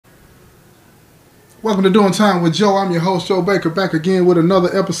Welcome to Doing Time with Joe. I'm your host, Joe Baker, back again with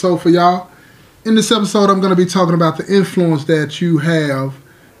another episode for y'all. In this episode, I'm going to be talking about the influence that you have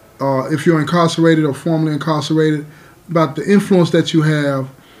if you're incarcerated or formerly incarcerated, about the influence that you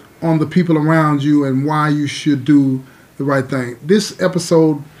have on the people around you and why you should do the right thing. This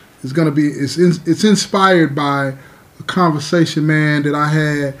episode is going to be, it's inspired by a conversation, man, that I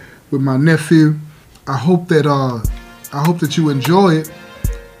had with my nephew. I hope that you enjoy it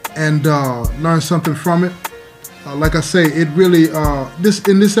and learn something from it. Like I say, it really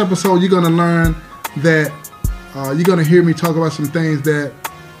in this episode you're gonna learn that you're gonna hear me talk about some things that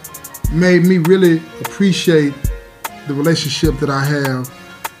made me really appreciate the relationship that I have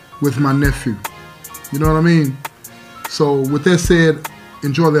with my nephew. You know what I mean? So with that said,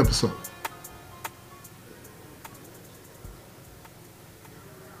 enjoy the episode.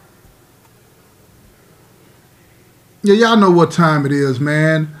 Yeah, y'all know what time it is,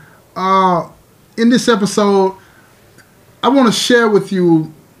 man. In this episode, I want to share with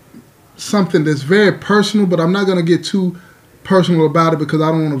you something that's very personal, but I'm not going to get too personal about it because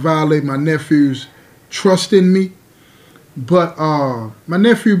I don't want to violate my nephew's trust in me. But my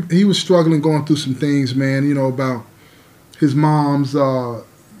nephew, he was struggling, going through some things, man, you know, about his mom's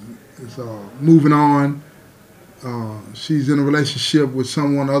moving on. She's in a relationship with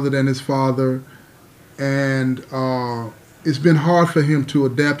someone other than his father. And it's been hard for him to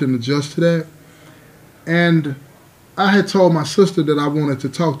adapt and adjust to that. And I had told my sister that I wanted to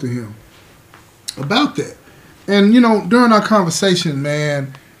talk to him about that. And, you know, during our conversation,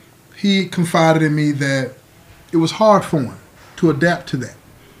 man, he confided in me that it was hard for him to adapt to that,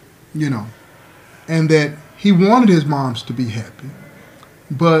 you know, and that he wanted his moms to be happy.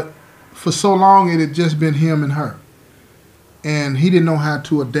 But for so long, it had just been him and her. And he didn't know how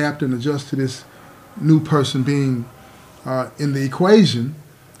to adapt and adjust to this new person being in the equation,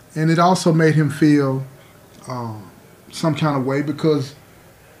 and it also made him feel some kind of way because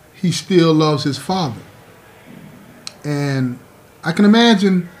he still loves his father. And I can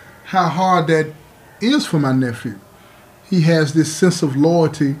imagine how hard that is for my nephew. He has this sense of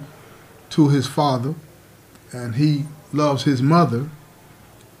loyalty to his father, and he loves his mother.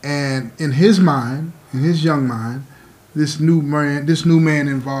 And in his mind, in his young mind, this new man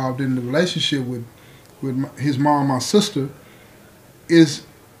involved in the relationship with his mom, my sister, is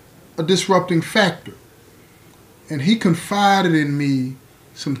a disrupting factor. And he confided in me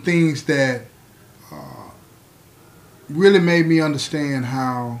some things that really made me understand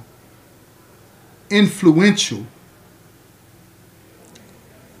how influential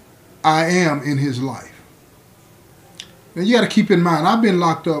I am in his life. Now you got to keep in mind, I've been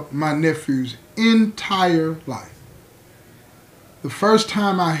locked up my nephew's entire life. The first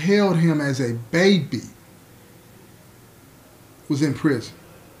time I held him as a baby was in prison.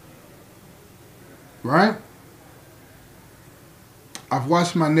 Right? I've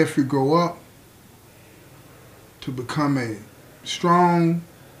watched my nephew grow up to become a strong,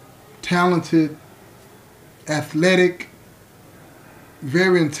 talented, athletic,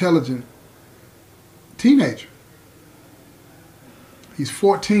 very intelligent teenager. He's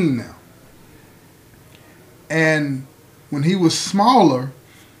 14 now. And when he was smaller,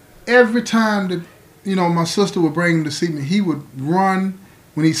 every time that, you know, my sister would bring him to see me, he would run.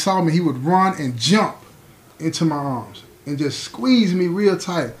 When he saw me, he would run and jump into my arms and just squeeze me real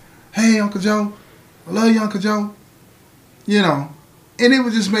tight. Hey, Uncle Joe. I love you, Uncle Joe. You know, and it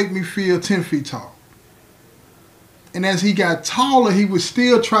would just make me feel 10 feet tall. And as he got taller, he would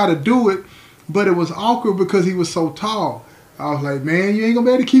still try to do it, but it was awkward because he was so tall. I was like, man, you ain't going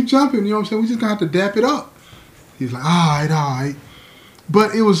to be able to keep jumping. You know what I'm saying? We just going to have to dap it up. He's like, all right.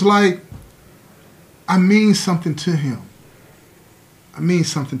 But it was like, I mean something to him. I mean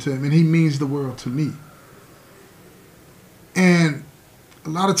something to him, and he means the world to me. And a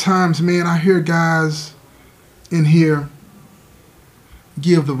lot of times, man, I hear guys in here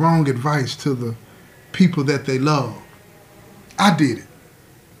give the wrong advice to the people that they love. I did it.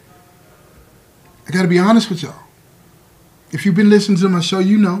 I got to be honest with y'all. If you've been listening to my show,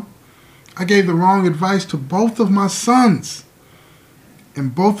 you know I gave the wrong advice to both of my sons.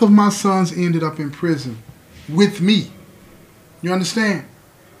 And both of my sons ended up in prison with me. You understand?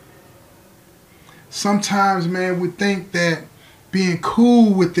 Sometimes, man, we think that being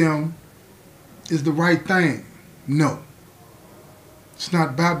cool with them is the right thing. No. It's not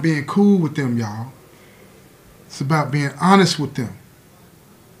about being cool with them, y'all. It's about being honest with them.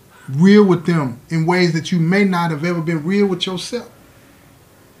 Real with them in ways that you may not have ever been real with yourself.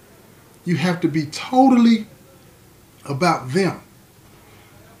 You have to be totally about them.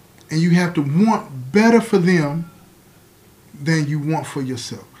 And you have to want better for them than you want for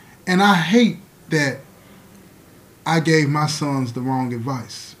yourself. And I hate that I gave my sons the wrong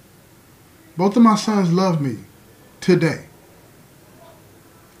advice. Both of my sons love me today.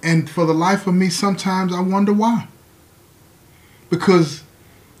 And for the life of me, sometimes I wonder why. Because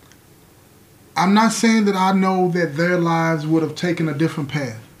I'm not saying that I know that their lives would have taken a different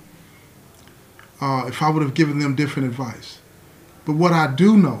path if I would have given them different advice. But what I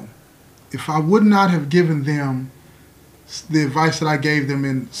do know, if I would not have given them the advice that I gave them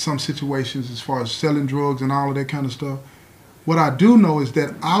in some situations as far as selling drugs and all of that kind of stuff, what I do know is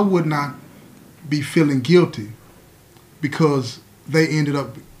that I would not be feeling guilty because they ended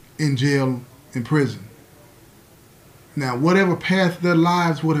up in jail, in prison. Now, whatever path their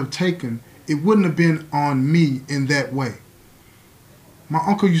lives would have taken, it wouldn't have been on me in that way. My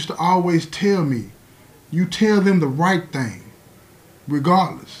uncle used to always tell me, you tell them the right thing,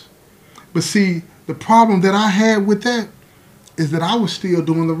 regardless. But see, the problem that I had with that is that I was still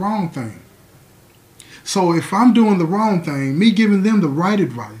doing the wrong thing. So if I'm doing the wrong thing, me giving them the right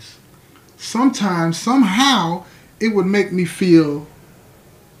advice, sometimes, somehow, it would make me feel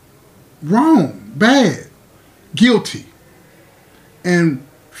wrong, bad, guilty. And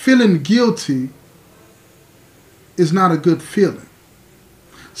feeling guilty is not a good feeling.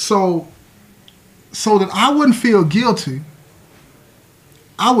 So that I wouldn't feel guilty,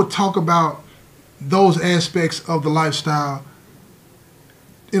 I would talk about those aspects of the lifestyle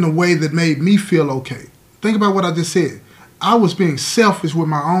in a way that made me feel okay. Think about what I just said. I was being selfish with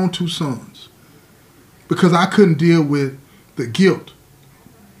my own two sons because I couldn't deal with the guilt,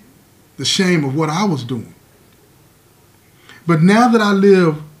 the shame of what I was doing. But now that I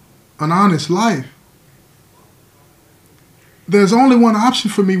live an honest life, there's only one option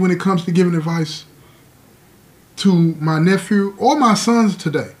for me when it comes to giving advice to my nephew or my sons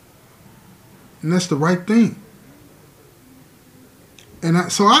today. And that's the right thing.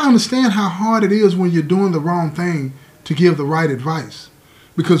 And so I understand how hard it is when you're doing the wrong thing to give the right advice.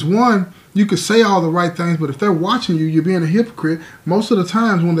 Because one, you could say all the right things, but if they're watching you, you're being a hypocrite. Most of the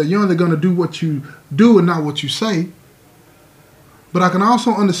times when they're young, they're going to do what you do and not what you say. But I can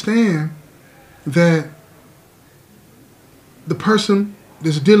also understand that the person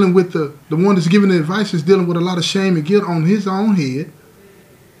that's dealing with the one that's giving the advice is dealing with a lot of shame and guilt on his own head.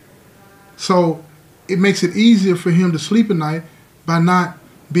 So it makes it easier for him to sleep at night by not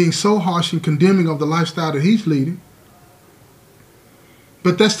being so harsh and condemning of the lifestyle that he's leading.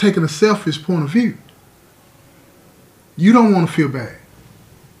 But that's taking a selfish point of view. You don't want to feel bad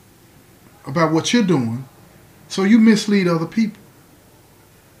about what you're doing, so you mislead other people.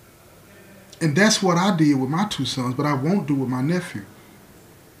 And that's what I did with my two sons, but I won't do with my nephew.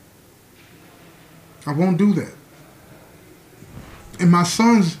 I won't do that. And my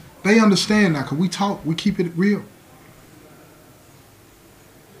sons, they understand now because we talk, we keep it real.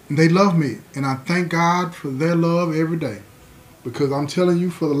 And they love me, and I thank God for their love every day. Because I'm telling you,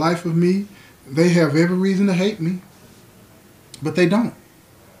 for the life of me, they have every reason to hate me. But they don't.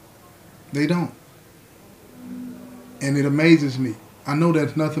 They don't. And it amazes me. I know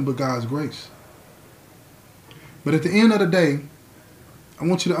that's nothing but God's grace. But at the end of the day, I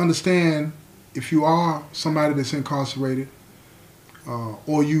want you to understand, if you are somebody that's incarcerated,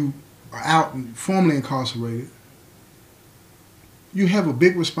 or you are out and formerly incarcerated, you have a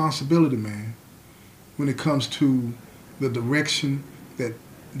big responsibility, man, when it comes to the direction that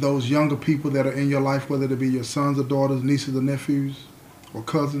those younger people that are in your life, whether it be your sons or daughters, nieces or nephews, or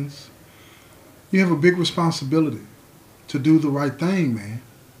cousins, you have a big responsibility to do the right thing, man.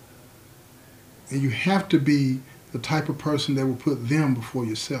 And you have to be the type of person that will put them before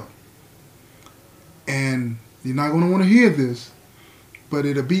yourself. And you're not going to want to hear this, but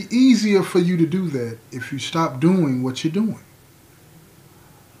it'll be easier for you to do that if you stop doing what you're doing.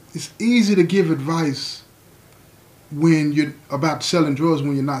 It's easy to give advice when you're about selling drugs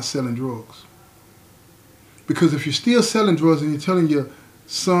when you're not selling drugs. Because if you're still selling drugs and you're telling your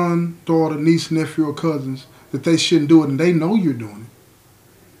son, daughter, niece, nephew, or cousins that they shouldn't do it and they know you're doing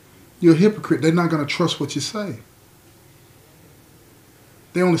it, you're a hypocrite. They're not going to trust what you say.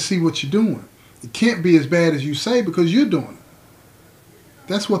 They only see what you're doing. It can't be as bad as you say because you're doing it.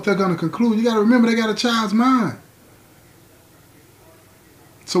 That's what they're going to conclude. You got to remember, they got a child's mind.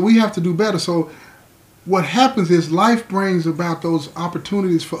 So we have to do better. So what happens is life brings about those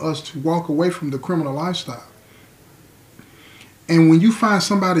opportunities for us to walk away from the criminal lifestyle. And when you find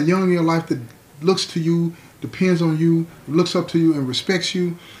somebody young in your life that looks to you, depends on you, looks up to you, and respects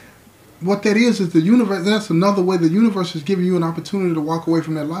you, what that is the universe. That's another way the universe is giving you an opportunity to walk away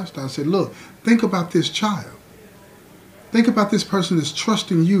from that lifestyle. Say, look, think about this child. Think about this person that's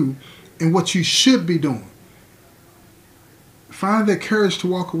trusting you and what you should be doing. Find that courage to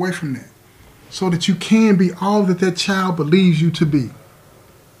walk away from that. so that you can be all that that child believes you to be.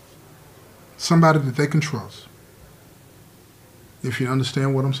 Somebody that they can trust. If you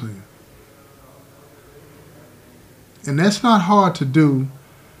understand what I'm saying. And that's not hard to do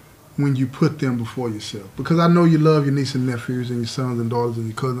when you put them before yourself. Because I know you love your nieces and nephews and your sons and daughters and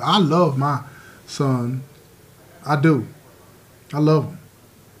your cousins. I love my son. I do. I love them.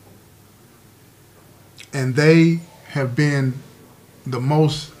 And they have been the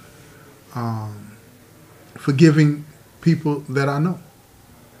most forgiving people that I know.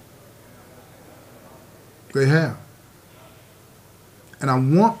 They have. And I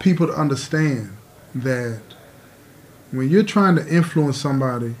want people to understand that when you're trying to influence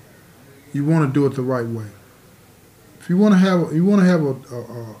somebody, you want to do it the right way. If you want to have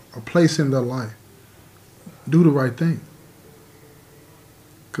a place in their life, do the right thing.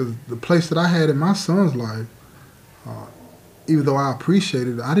 Because the place that I had in my son's life, even though I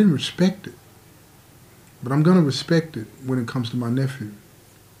appreciated it, I didn't respect it. But I'm going to respect it when it comes to my nephew.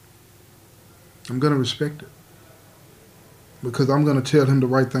 I'm going to respect it. Because I'm going to tell him the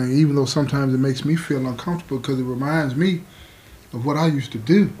right thing, even though sometimes it makes me feel uncomfortable because it reminds me of what I used to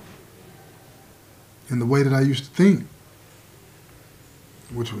do and the way that I used to think,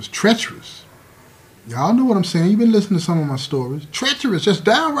 which was treacherous. Y'all know what I'm saying. You've been listening to some of my stories. Treacherous, just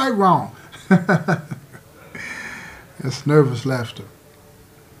downright wrong. That's nervous laughter.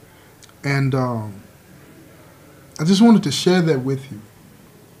 And I just wanted to share that with you.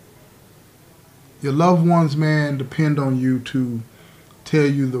 Your loved ones, man, depend on you to tell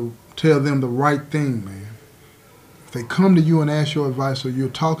them the right thing, man. If they come to you and ask your advice, or you're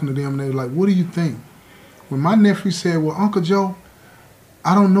talking to them and they're like, what do you think? When my nephew said, well, Uncle Joe,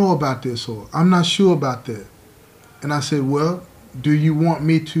 I don't know about this, or I'm not sure about that. And I said, well, do you want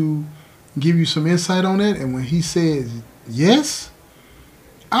me to give you some insight on that? And when he says yes,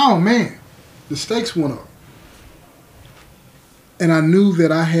 oh man, the stakes went up. And I knew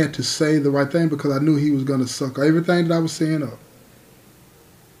that I had to say the right thing because I knew he was going to suck everything that I was saying up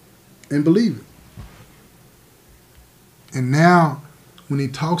and believe it. And now when he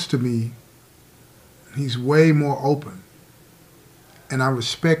talks to me, he's way more open. And I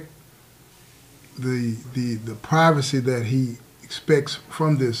respect the privacy that he expects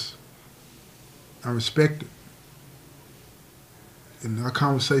from this. I respect it. And our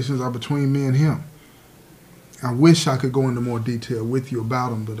conversations are between me and him. I wish I could go into more detail with you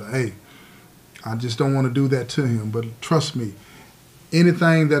about him, but hey, I just don't want to do that to him. But trust me,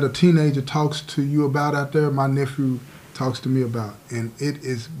 anything that a teenager talks to you about out there, my nephew talks to me about. And it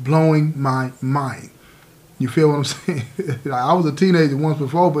is blowing my mind. You feel what I'm saying? I was a teenager once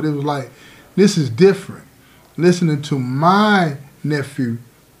before, but it was like, this is different. Listening to my nephew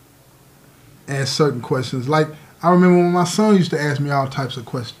ask certain questions. Like, I remember when my son used to ask me all types of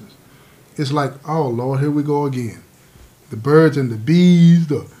questions. It's like, oh Lord, here we go again. The birds and the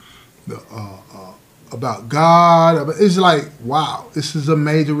bees, about God. It's like, wow, this is a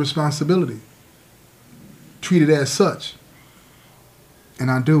major responsibility. Treat it as such.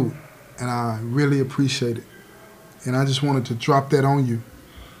 And I do. And I really appreciate it. And I just wanted to drop that on you.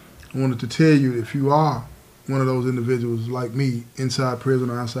 I wanted to tell you, if you are one of those individuals like me, inside prison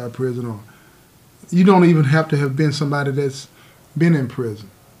or outside prison, or you don't even have to have been somebody that's been in prison,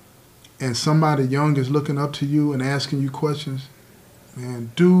 and somebody young is looking up to you and asking you questions,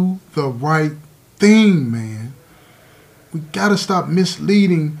 man, do the right thing, man. We got to stop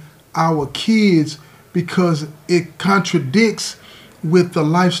misleading our kids because it contradicts with the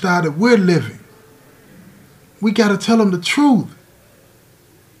lifestyle that we're living. We got to tell them the truth.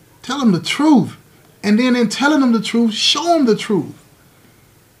 Tell them the truth. And then in telling them the truth, show them the truth.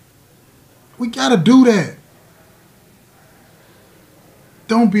 We got to do that.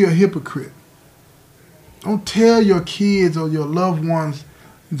 Don't be a hypocrite. Don't tell your kids or your loved ones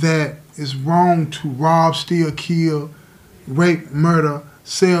that it's wrong to rob, steal, kill, rape, murder,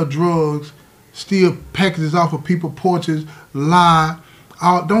 sell drugs, steal packages off of people's porches, lie.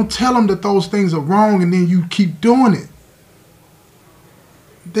 Don't tell them that those things are wrong and then you keep doing it.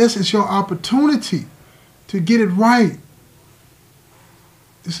 This is your opportunity to get it right.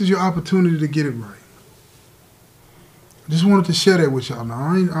 This is your opportunity to get it right. I just wanted to share that with y'all. Now,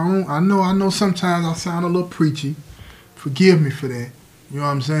 I know sometimes I sound a little preachy. Forgive me for that. You know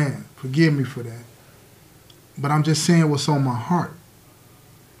what I'm saying? Forgive me for that. But I'm just saying what's on my heart.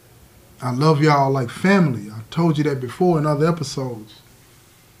 I love y'all like family. I told you that before in other episodes.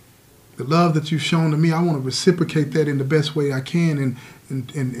 The love that you've shown to me, I want to reciprocate that in the best way I can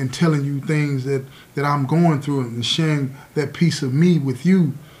and telling you things that I'm going through and sharing that piece of me with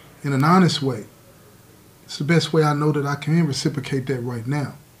you in an honest way. It's the best way I know that I can reciprocate that right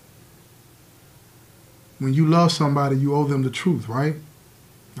now. when you love somebody, you owe them the truth, right?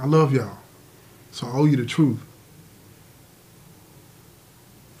 I love y'all, so I owe you the truth.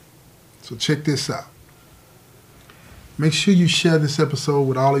 So check this out. Make sure you share this episode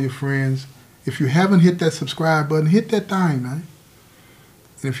with all of your friends. If you haven't hit that subscribe button, hit that thing, man.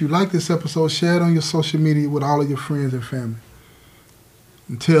 And if you like this episode, share it on your social media with all of your friends and family.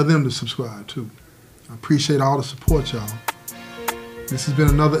 And tell them to subscribe, too. I appreciate all the support, y'all. This has been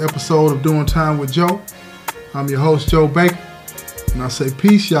another episode of Doing Time with Joe. I'm your host, Joe Baker. And I say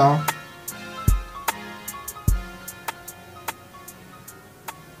peace, y'all.